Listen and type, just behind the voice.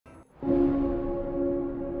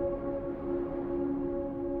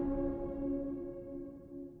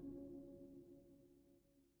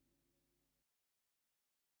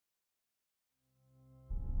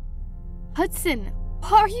Hudson,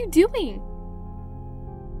 what are you doing?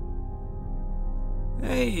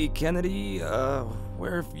 Hey, Kennedy,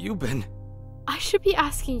 where have you been? I should be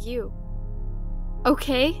asking you.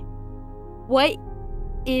 Okay, what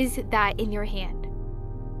is that in your hand?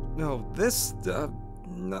 No, this,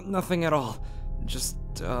 nothing at all. Just,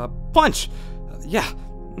 punch! Yeah,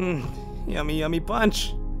 yummy, yummy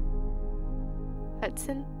punch.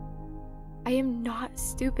 Hudson, I am not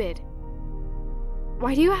stupid.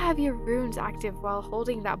 Why do you have your runes active while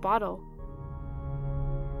holding that bottle?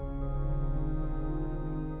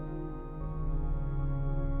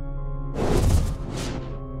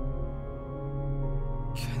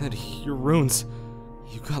 Kennedy, your runes.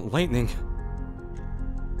 You got lightning.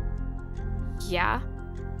 Yeah?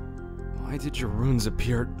 Why did your runes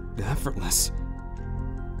appear effortless?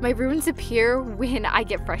 My runes appear when I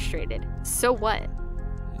get frustrated. So what?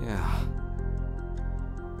 Yeah.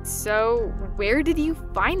 So, where did you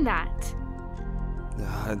find that?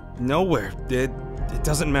 Nowhere. It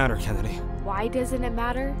doesn't matter, Kennedy. Why doesn't it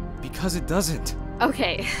matter? Because it doesn't.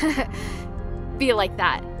 Okay. Be like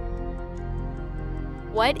that.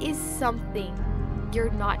 What is something you're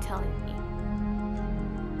not telling me?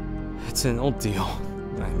 It's an old deal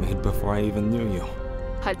I made before I even knew you.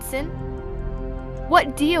 Hudson?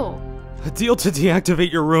 What deal? A deal to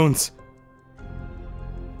deactivate your runes.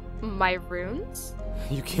 My runes?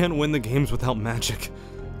 You can't win the games without magic.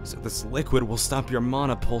 So this liquid will stop your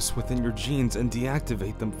mana pulse within your genes and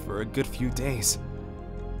deactivate them for a good few days.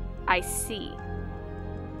 I see.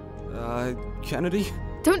 Kennedy?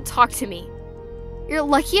 Don't talk to me. You're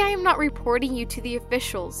lucky I am not reporting you to the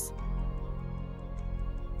officials.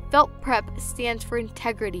 Felt Prep stands for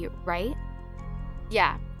integrity, right?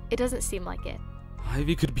 Yeah, it doesn't seem like it.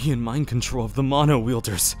 Ivy could be in mind control of the mono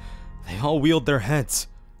wielders. They all wield their heads.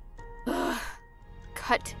 Ugh.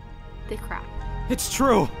 Cut the crap. It's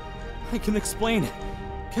true. I can explain.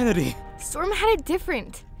 Kennedy. Storm had it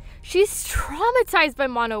different. She's traumatized by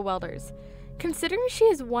mono welders. Considering she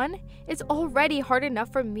is one, it's already hard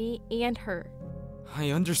enough for me and her. I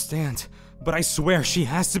understand, but I swear she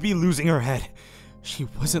has to be losing her head. She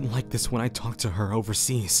wasn't like this when I talked to her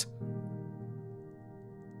overseas.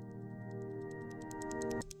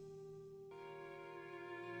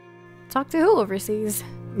 Talk to who overseas?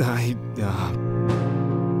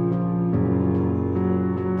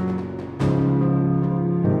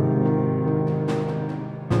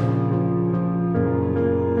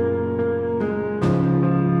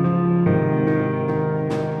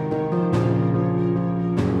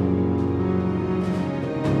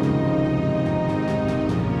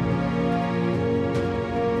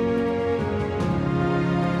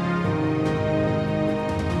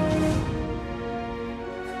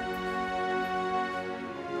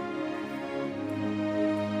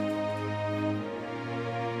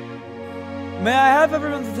 May I have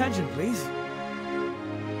everyone's attention, please?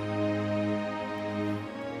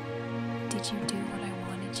 Did you do what I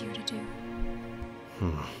wanted you to do?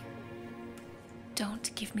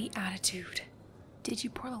 Don't give me attitude. Did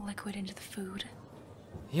you pour the liquid into the food?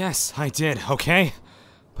 Yes, I did, okay?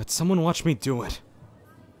 But someone watched me do it.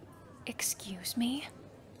 Excuse me?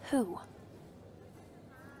 Who?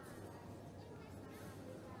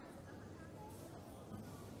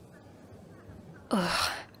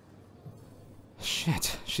 Ugh.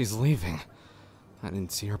 Shit, she's leaving. I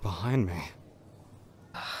didn't see her behind me.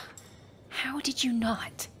 How did you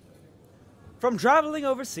not? From traveling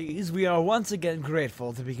overseas, we are once again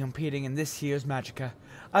grateful to be competing in this year's Magica.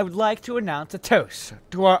 I would like to announce a toast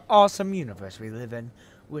to our awesome universe we live in,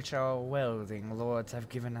 which our welding lords have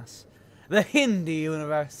given us. The Hindi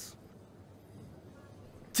universe.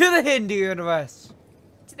 To the Hindi universe!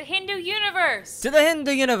 To the Hindu universe! To the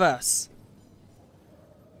Hindu universe!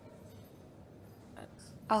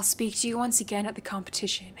 I'll speak to you once again at the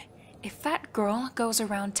competition. If that girl goes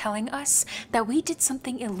around telling us that we did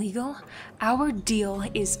something illegal, our deal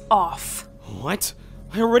is off. What?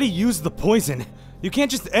 I already used the poison. You can't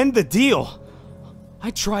just end the deal. I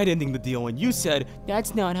tried ending the deal and you said,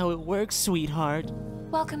 "That's not how it works, sweetheart."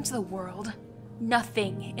 Welcome to the world.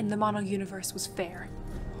 Nothing in the Mono universe was fair.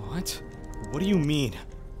 What? What do you mean?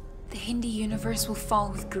 The Hindi universe will fall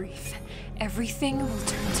with grief. Everything will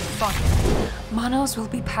turn to fire. Monos will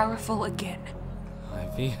be powerful again.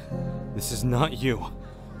 Ivy, this is not you.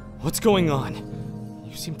 What's going on?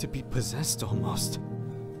 You seem to be possessed almost.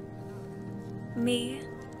 Me?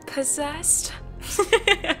 Possessed?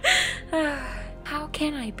 How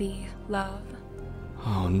can I be, love?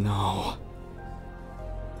 Oh no.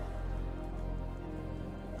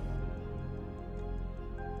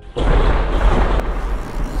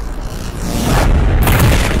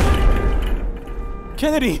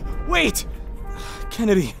 Kennedy, Wait!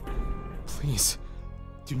 Kennedy, please,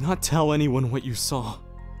 do not tell anyone what you saw.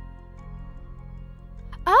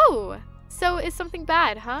 Oh, so it's something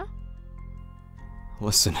bad, huh?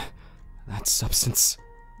 Listen, that substance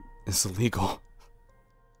is illegal.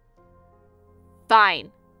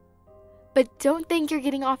 Fine. But don't think you're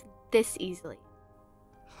getting off this easily.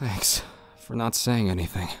 Thanks for not saying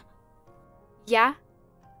anything. Yeah?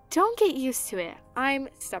 Don't get used to it. I'm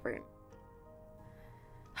stubborn.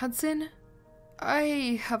 Hudson,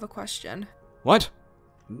 I have a question. What?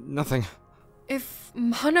 Nothing. If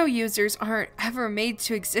mono users aren't ever made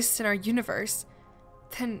to exist in our universe,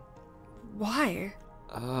 then why?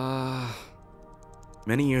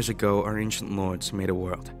 Many years ago, our ancient lords made a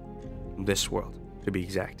world. This world, to be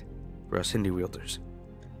exact. For us Hindu wielders.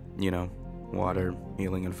 You know, water,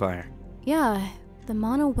 healing, and fire. Yeah, the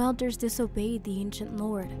mono welders disobeyed the ancient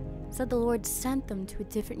lord. Said the lord sent them to a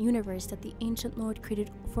different universe that the ancient lord created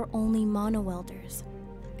for only mono welders.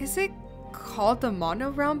 Is it called the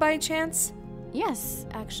mono realm by chance? Yes,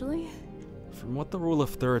 actually. From what the rule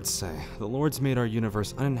of thirds say, the lords made our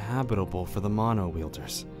universe uninhabitable for the mono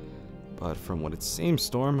wielders. But from what it seems,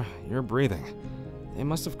 Storm, you're breathing. They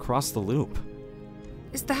must have crossed the loop.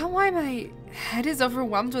 Is that why my head is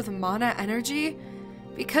overwhelmed with mana energy?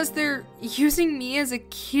 Because they're using me as a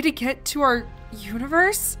key to get to our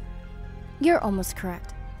universe? You're almost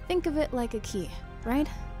correct. Think of it like a key, right?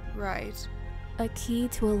 Right. A key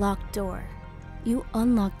to a locked door. You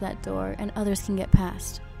unlock that door and others can get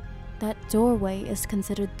past. That doorway is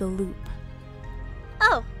considered the loop.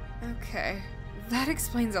 Oh. Okay, that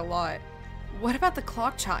explains a lot. What about the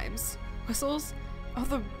clock chimes? Whistles? All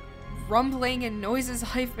the rumbling and noises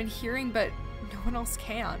I've been hearing, but no one else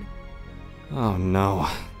can. Oh no.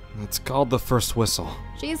 It's called the first whistle.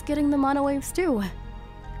 She's getting the mono waves too.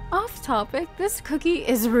 Off topic, this cookie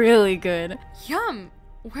is really good. Yum!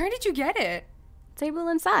 Where did you get it? Table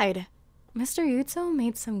inside. Mr. Yutso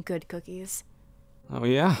made some good cookies. Oh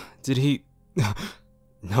yeah? Did he...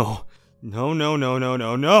 No.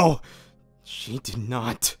 No. She did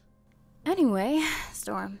not. Anyway,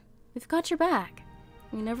 Storm, we've got your back.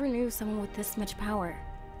 We never knew someone with this much power.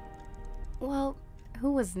 Well,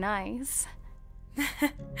 who was nice?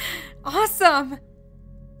 Awesome!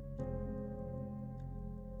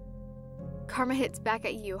 Karma hits back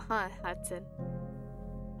at you, huh, Hudson?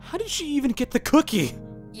 How did she even get the cookie?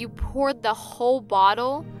 You poured the whole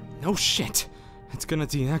bottle? No shit. It's gonna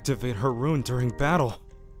deactivate her rune during battle.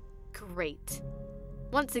 Great.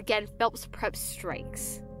 Once again, Phelps prep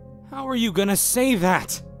strikes. How are you gonna say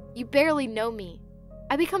that? You barely know me.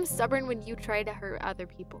 I become stubborn when you try to hurt other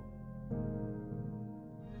people.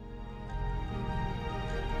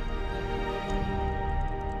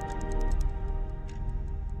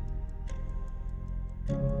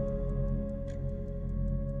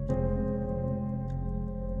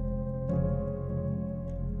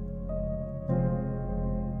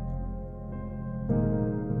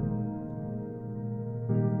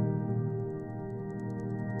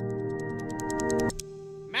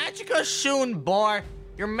 Magicka soon, boy.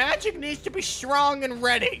 Your magic needs to be strong and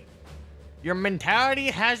ready. Your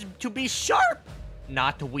mentality has to be sharp,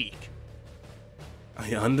 not weak.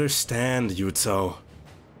 I understand, Yutso.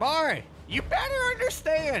 Boy, you better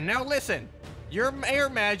understand. Now listen, your air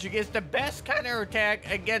magic is the best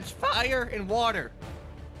counterattack against fire and water.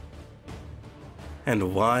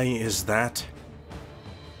 And why is that?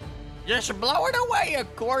 Just blow it away,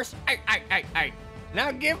 of course. Aye.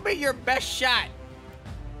 Now give me your best shot.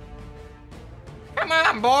 Come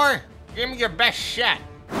on, boy. Give me your best shot.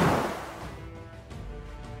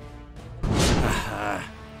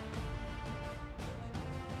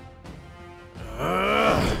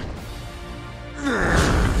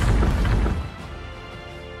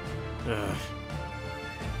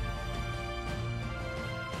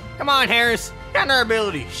 Come on, Harris. Counter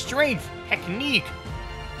ability, strength, technique.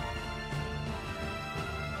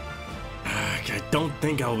 I don't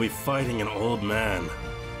think I'll be fighting an old man.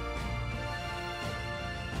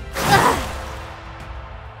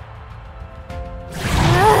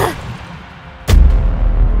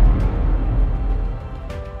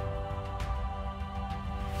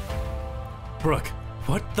 Brooke,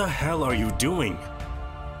 what the hell are you doing?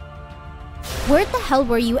 Where the hell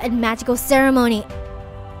were you at magical ceremony?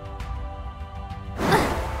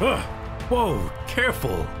 Whoa,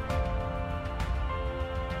 careful!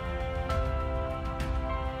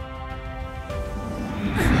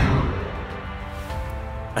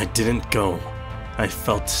 I didn't go. I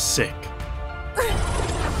felt sick.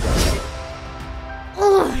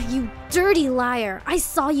 Ugh, you dirty liar. I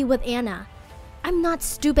saw you with Anna. I'm not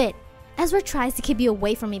stupid. Ezra tries to keep you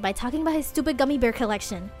away from me by talking about his stupid gummy bear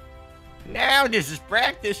collection. Now this is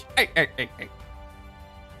practice. Hey.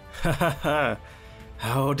 Hahaha.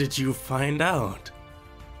 How did you find out?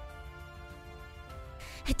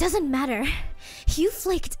 It doesn't matter. You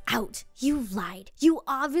flaked out. You lied. You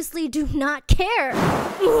obviously do not care.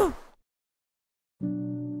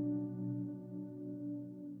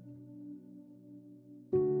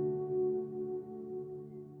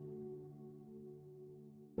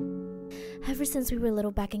 Ever since we were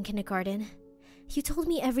little back in kindergarten, you told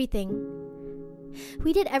me everything.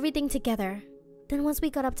 We did everything together. Then once we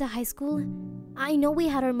got up to high school, I know we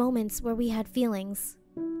had our moments where we had feelings.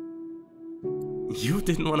 You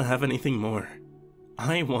didn't want to have anything more.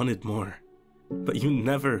 I wanted more. But you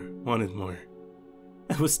never wanted more.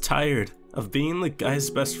 I was tired of being the guy's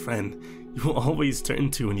best friend you always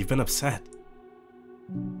turn to when you've been upset.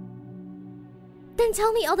 Then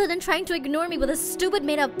tell me other than trying to ignore me with a stupid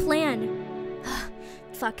made-up plan.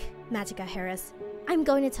 Fuck Magica Harris. I'm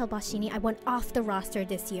going to tell Boschini I want off the roster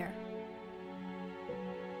this year.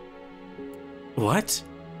 What?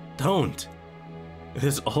 Don't. It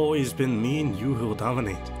has always been me and you who will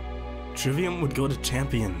dominate. Trivium would go to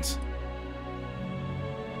champions.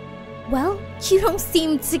 Well, you don't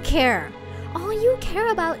seem to care. All you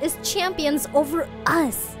care about is champions over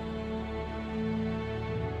us.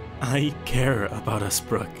 I care about us,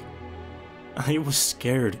 Brooke. I was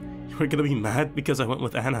scared you were gonna be mad because I went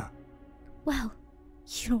with Anna. Well,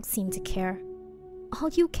 you don't seem to care. All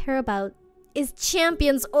you care about is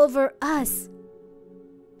champions over us.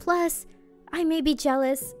 Plus, I may be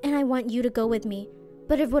jealous and I want you to go with me,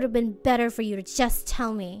 but it would have been better for you to just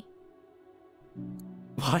tell me.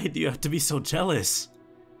 Why do you have to be so jealous?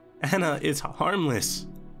 Anna is harmless.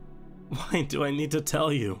 Why do I need to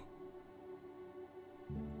tell you?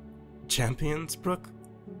 Champions, Brooke?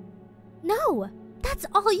 No, that's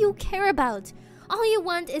all you care about. All you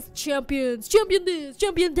want is champions, champion this,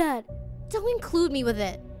 champion that. Don't include me with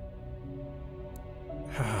it.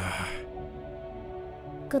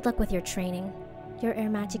 Good luck with your training. Your air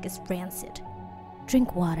magic is rancid.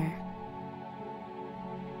 Drink water.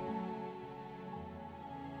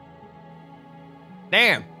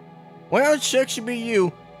 Damn. Well, it sucks to be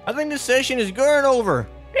you. I think this session is going over.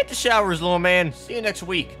 Hit the showers, little man. See you next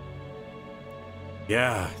week.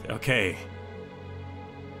 Yeah, okay.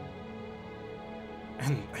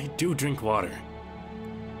 And I do drink water.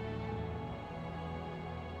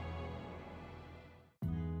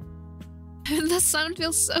 The sun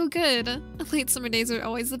feels so good. Late summer days are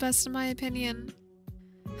always the best in my opinion.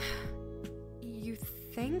 You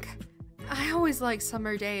think? I always like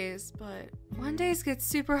summer days, but when days get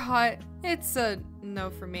super hot, it's a no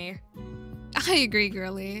for me. I agree,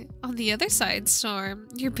 girly. On the other side, Storm,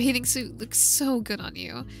 your bathing suit looks so good on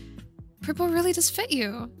you. Purple really does fit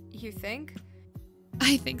you. You think?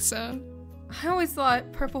 I think so. I always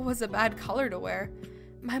thought purple was a bad color to wear.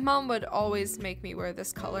 My mom would always make me wear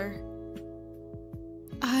this color.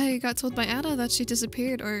 I got told by Anna that she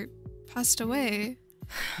disappeared or passed away.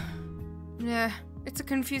 Nah, it's a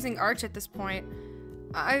confusing arch at this point.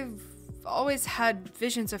 I've always had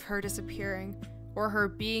visions of her disappearing, or her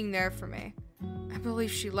being there for me. I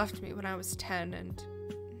believe she left me when I was 10 and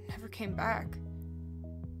never came back.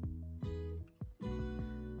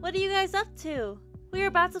 What are you guys up to? We were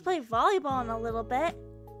about to play volleyball in a little bit.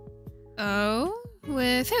 Oh?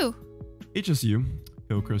 With who? HSU,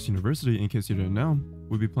 HillCrest University, in case you didn't know,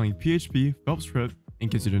 will be playing PHP, Phelps Prep, in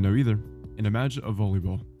case you didn't know either, in a match of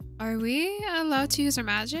volleyball. Are we allowed to use our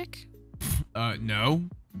magic? No.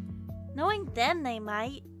 Knowing them, they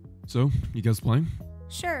might. So, you guys playing?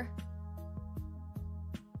 Sure.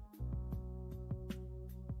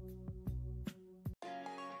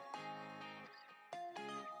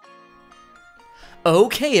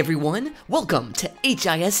 Okay everyone, welcome to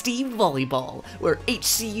HISD Volleyball, where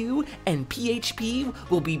HCU and PHP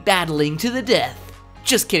will be battling to the death.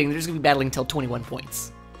 Just kidding, they're just gonna be battling till 21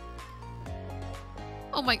 points.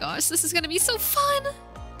 Oh my gosh, this is gonna be so fun!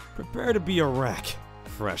 Prepare to be a wreck,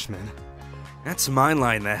 freshman. That's my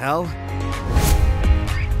line, the hell?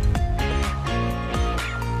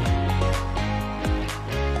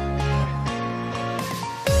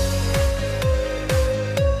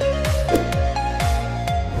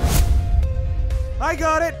 I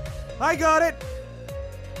got it! I got it!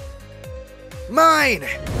 Mine!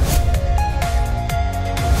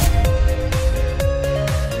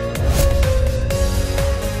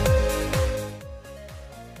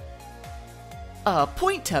 A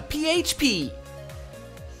point to PHP.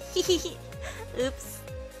 Oops.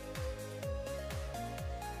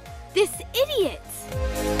 This idiot!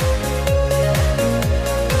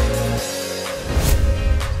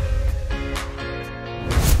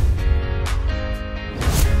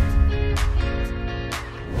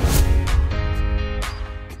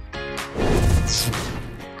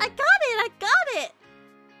 I got it!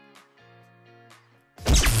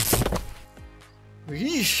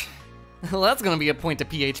 Yeesh. Well, that's gonna be a point to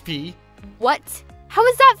PHP. What? How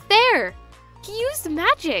is that fair? He used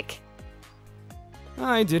magic.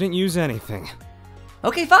 I didn't use anything.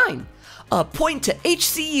 Okay, fine. A point to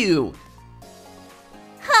HCU.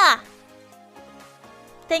 Ha!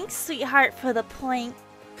 Thanks, sweetheart, for the point.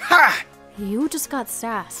 Ha! You just got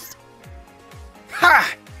sassed.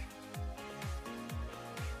 Ha!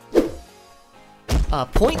 A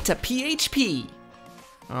point to PHP.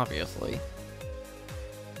 Obviously.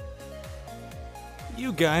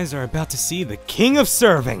 You guys are about to see the king of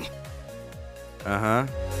serving. Uh-huh.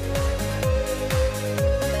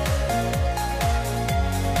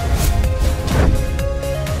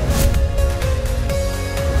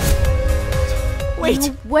 Wait,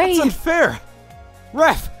 No way. that's unfair.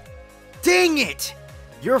 Ref, Dang it!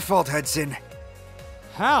 Your fault, Hudson.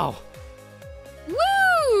 how?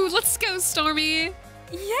 Woo! Let's go, Stormy!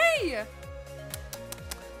 Yay!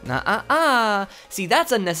 Nah, See,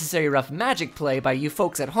 that's unnecessary rough magic play by you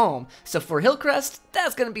folks at home. So for HillCrest,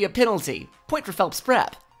 that's gonna be a penalty. Point for Phelps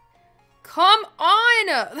Prep. Come on!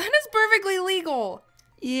 That is perfectly legal.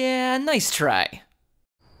 Yeah, nice try.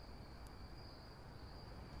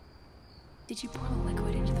 Did you pour the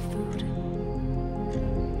liquid into the food?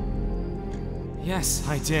 Yes,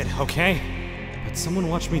 I did, okay? But someone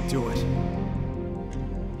watch me do it.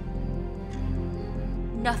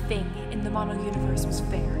 Nothing in the mono universe was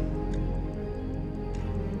fair.